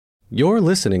You're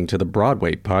listening to the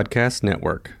Broadway Podcast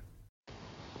Network.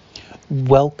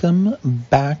 Welcome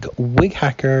back, wig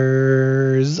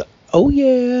hackers. Oh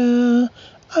yeah,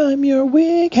 I'm your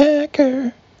wig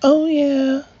hacker. Oh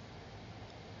yeah.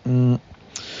 We'll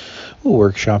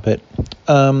workshop it.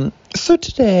 So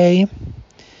today,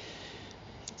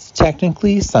 it's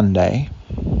technically Sunday.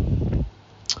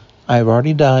 I've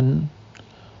already done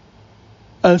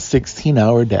a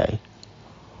 16-hour day.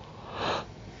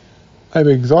 I'm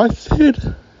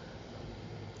exhausted.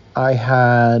 I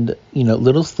had,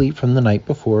 little sleep from the night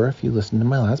before. If you listened to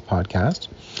my last podcast,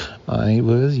 I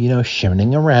was,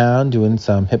 shimmening around doing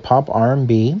some hip hop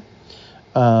R&B.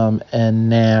 And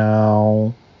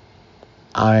now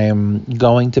I'm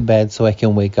going to bed so I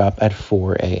can wake up at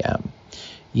 4 a.m.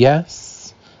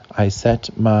 Yes, I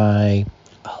set my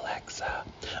Alexa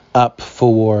up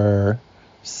for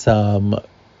some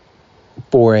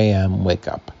 4 a.m. wake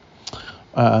up.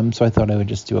 So I thought I would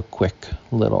just do a quick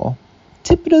little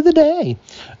tidbit of the day.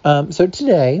 So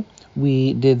today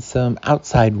we did some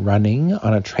outside running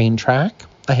on a train track.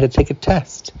 I had to take a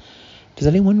test. Does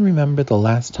anyone remember the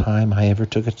last time I ever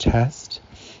took a test?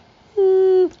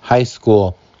 High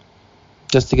school.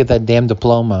 Just to get that damn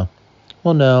diploma.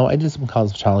 Well, no, I did some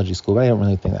cosmetology school, but I don't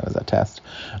really think that was a test.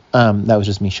 That was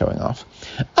just me showing off.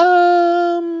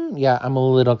 Yeah, I'm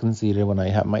a little conceited when I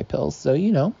have my pills. So,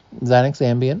 Xanax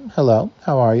Ambien. Hello,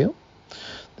 how are you?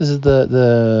 This is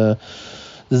the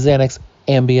Xanax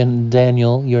Ambien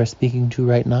Daniel you're speaking to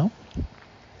right now.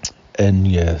 And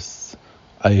yes,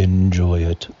 I enjoy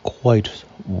it quite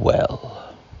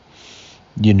well.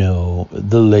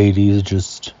 The ladies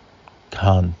just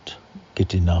can't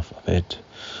get enough of it.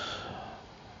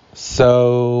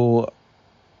 So,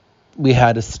 we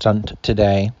had a stunt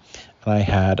today. And I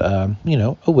had, a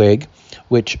wig,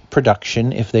 which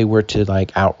production, if they were to,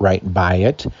 outright buy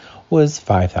it, was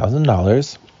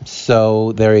 $5,000.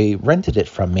 So they rented it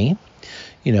from me,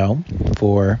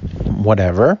 for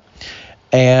whatever.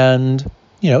 And,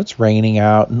 it's raining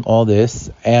out and all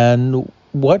this. And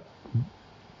what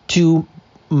to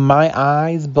my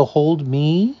eyes behold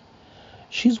me?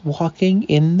 She's walking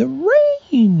in the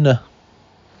rain.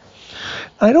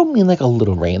 I don't mean a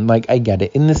little rain. I get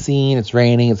it. In the scene, it's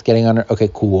raining, it's getting on her. Okay,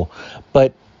 cool.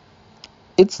 But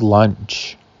it's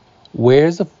lunch.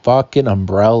 Where's a fucking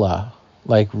umbrella?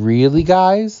 Really,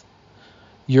 guys?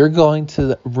 You're going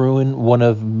to ruin one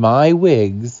of my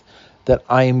wigs that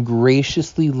I am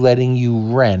graciously letting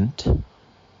you rent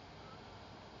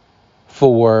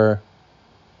for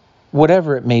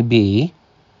whatever it may be.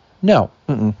 No.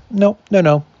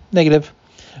 No. Negative.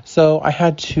 So I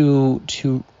had to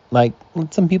let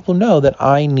some people know that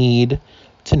I need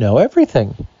to know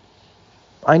everything.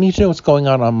 I need to know what's going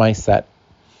on my set.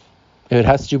 If it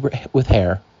has to do with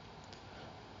hair,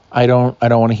 I don't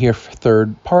want to hear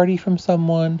third party from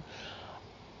someone.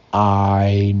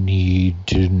 I need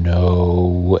to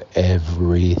know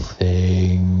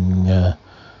everything.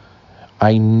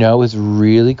 I know it's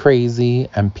really crazy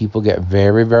and people get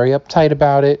very, very uptight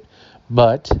about it,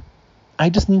 but I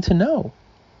just need to know.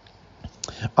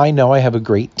 I know I have a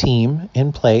great team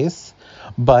in place,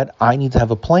 but I need to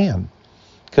have a plan.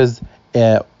 Because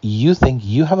you think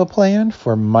you have a plan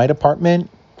for my department,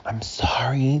 I'm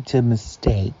sorry to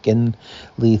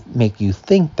mistakenly make you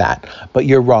think that. But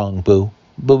you're wrong, boo.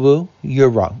 Boo-boo, you're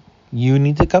wrong. You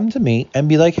need to come to me and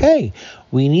be like, hey,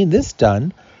 we need this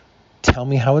done. Tell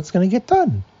me how it's going to get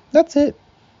done. That's it.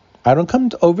 I don't come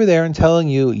over there and telling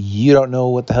you don't know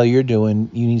what the hell you're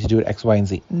doing. You need to do it X, Y, and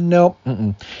Z. No.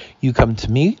 You come to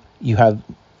me. You have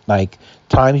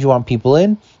times you want people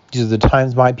in. These are the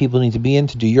times my people need to be in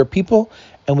to do your people.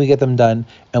 And we get them done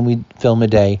and we film a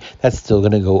day. That's still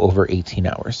going to go over 18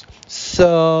 hours.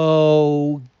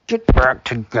 So get back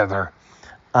together.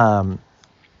 So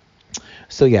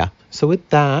yeah. So with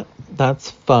that, that's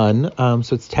fun.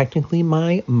 So it's technically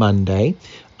my Monday.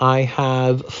 I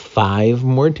have 5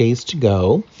 more days to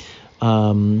go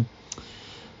until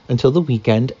the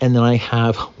weekend, and then I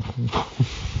have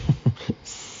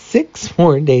 6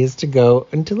 more days to go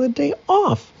until a day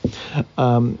off.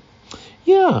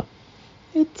 Yeah,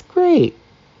 it's great.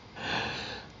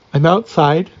 I'm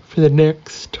outside for the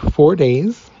next 4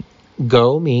 days.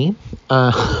 Go me.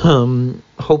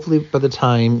 Hopefully by the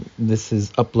time this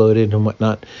is uploaded and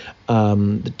whatnot,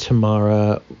 the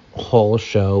Tamara Hall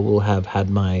show will have had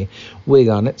my wig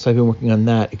on it. So I've been working on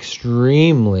that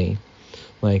extremely.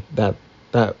 That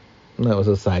was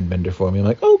a side bender for me. I'm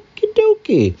like, okie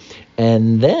dokie.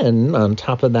 And then on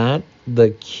top of that,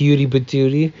 the cutie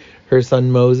patootie, her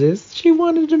son Moses, she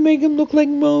wanted to make him look like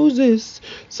Moses.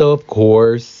 So of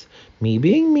course, me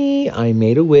being me, I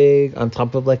made a wig on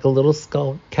top of a little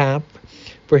skull cap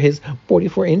for his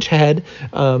 44-inch head,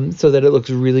 so that it looks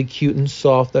really cute and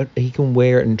soft, that he can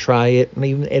wear it and try it. And I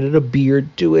even added a beard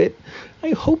to it.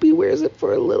 I hope he wears it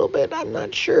for a little bit. I'm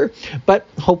not sure, but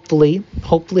hopefully,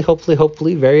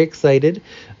 very excited.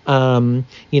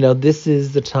 This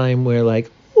is the time where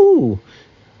like, ooh,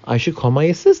 I should call my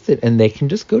assistant and they can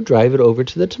just go drive it over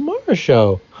to the Tomorrow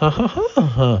Show. Ha ha ha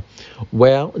ha.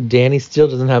 Well, Danny still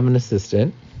doesn't have an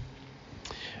assistant.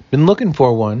 Been looking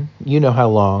for one. You know how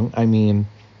long. I mean,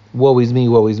 woe is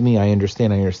me. I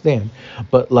understand.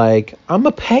 But like, I'm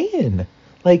a paying.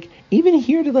 Like, even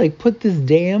here to like put this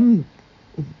damn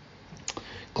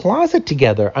closet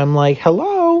together, I'm like,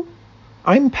 hello,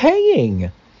 I'm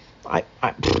paying.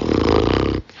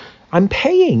 I'm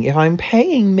paying. If I'm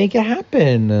paying, make it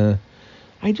happen.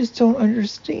 I just don't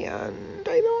understand.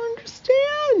 I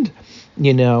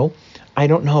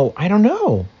don't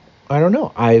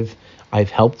know. I've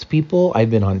helped people. I've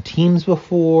been on teams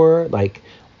before, like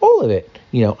all of it.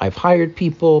 I've hired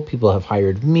people. People have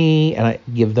hired me, and I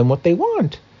give them what they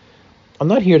want. I'm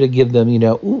not here to give them,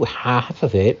 half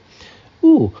of it.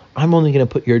 Ooh, I'm only going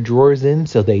to put your drawers in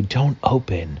so they don't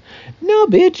open. No,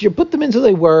 bitch, you put them in so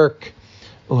they work.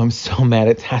 Oh, I'm so mad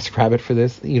at TaskRabbit for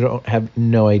this. You don't have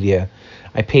no idea.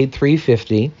 I paid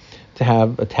 $350 to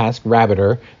have a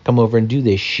TaskRabbiter come over and do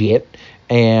this shit.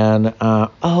 And,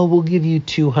 we'll give you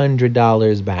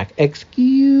 $200 back.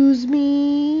 Excuse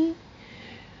me?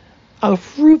 A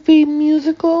Fruity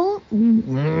musical?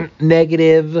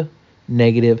 Negative.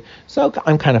 So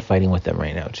I'm kind of fighting with them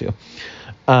right now, too.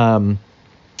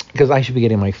 Because I should be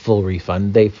getting my full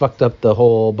refund. They fucked up the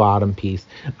whole bottom piece.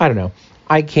 I don't know.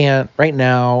 I can't. Right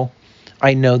now,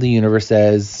 I know the universe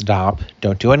says, stop.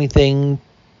 Don't do anything.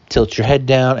 Tilt your head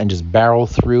down and just barrel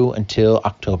through until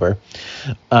October.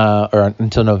 Or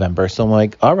until November. So I'm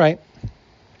like, all right.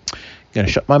 Going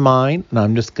to shut my mind. And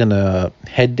I'm just going to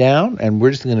head down. And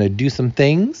we're just going to do some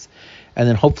things. And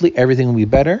then hopefully everything will be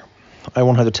better. I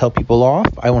won't have to tell people off.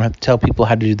 I won't have to tell people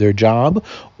how to do their job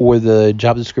or the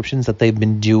job descriptions that they've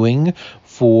been doing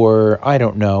for,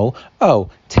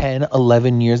 10,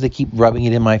 11 years. They keep rubbing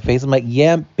it in my face. I'm like,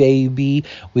 yeah, baby,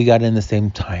 we got in the same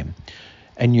time.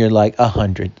 And you're like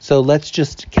 100. So let's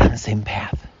just get on the same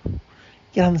path.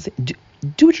 Get on the same,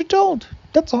 do what you're told.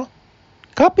 That's all.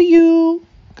 Copy you.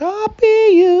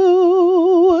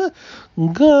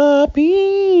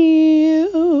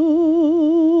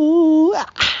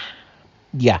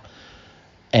 Yeah.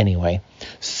 Anyway,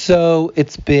 so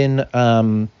it's been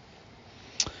a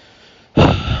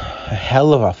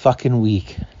hell of a fucking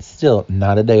week. Still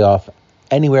not a day off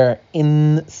anywhere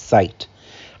in sight.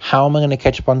 How am I going to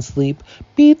catch up on sleep?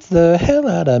 Beats the hell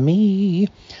out of me.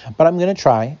 But I'm going to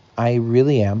try. I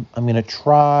really am. I'm going to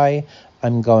try.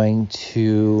 I'm going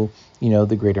to,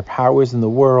 the greater powers in the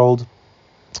world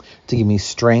to give me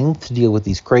strength to deal with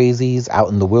these crazies out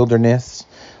in the wilderness.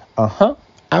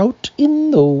 Out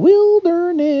in the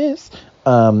wilderness.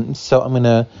 So I'm going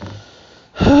to,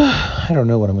 I don't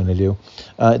know what I'm going to do.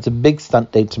 It's a big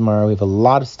stunt day tomorrow. We have a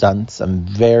lot of stunts. I'm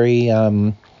very,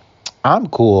 I'm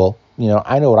cool.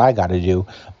 I know what I got to do.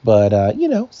 But,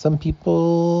 some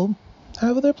people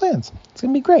have other plans. It's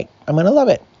going to be great. I'm going to love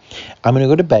it. I'm going to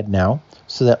go to bed now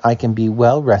so that I can be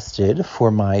well rested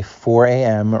for my 4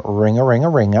 a.m.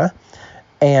 ring-a-ring-a-ring-a.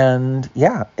 And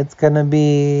yeah, it's going to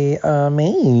be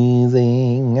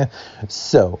amazing.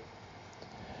 So,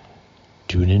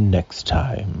 tune in next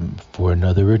time for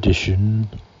another edition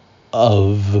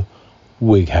of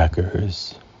Wig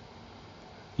Hackers.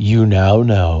 You now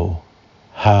know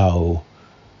how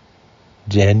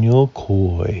Daniel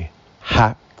Coy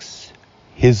hacks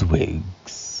his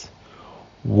wigs,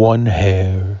 one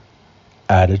hair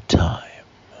at a time.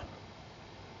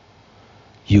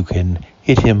 You can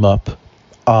hit him up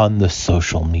on the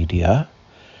social media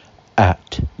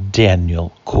at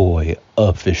Daniel Coy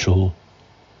Official,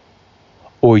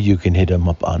 or you can hit him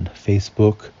up on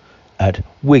Facebook at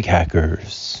Wig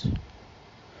Hackers.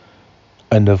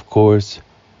 And of course,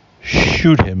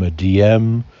 shoot him a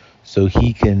DM so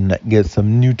he can get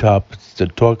some new topics to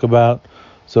talk about,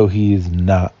 so he's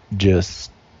not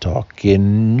just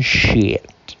talking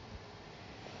shit.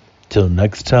 Till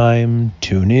next time,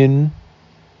 tune in,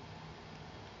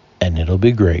 and it'll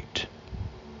be great.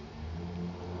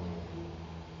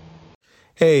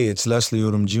 Hey, it's Leslie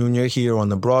Odom Jr. here on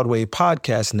the Broadway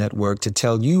Podcast Network to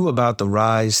tell you about the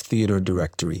Rise Theater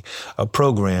Directory, a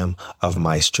program of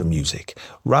Maestro Music.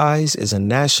 Rise is a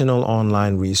national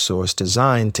online resource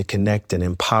designed to connect and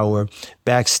empower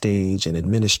backstage and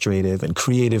administrative and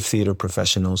creative theater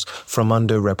professionals from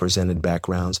underrepresented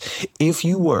backgrounds. If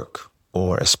you work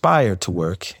or aspire to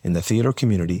work in the theater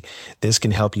community, this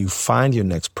can help you find your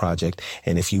next project.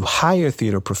 And if you hire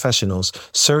theater professionals,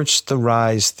 search the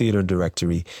Rise Theater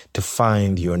Directory to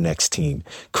find your next team.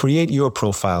 Create your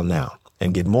profile now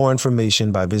and get more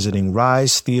information by visiting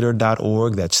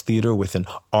risetheater.org. That's theater with an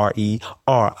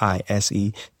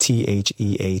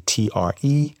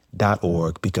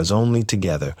RERISETHEATRE.org, because only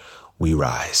together we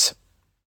rise.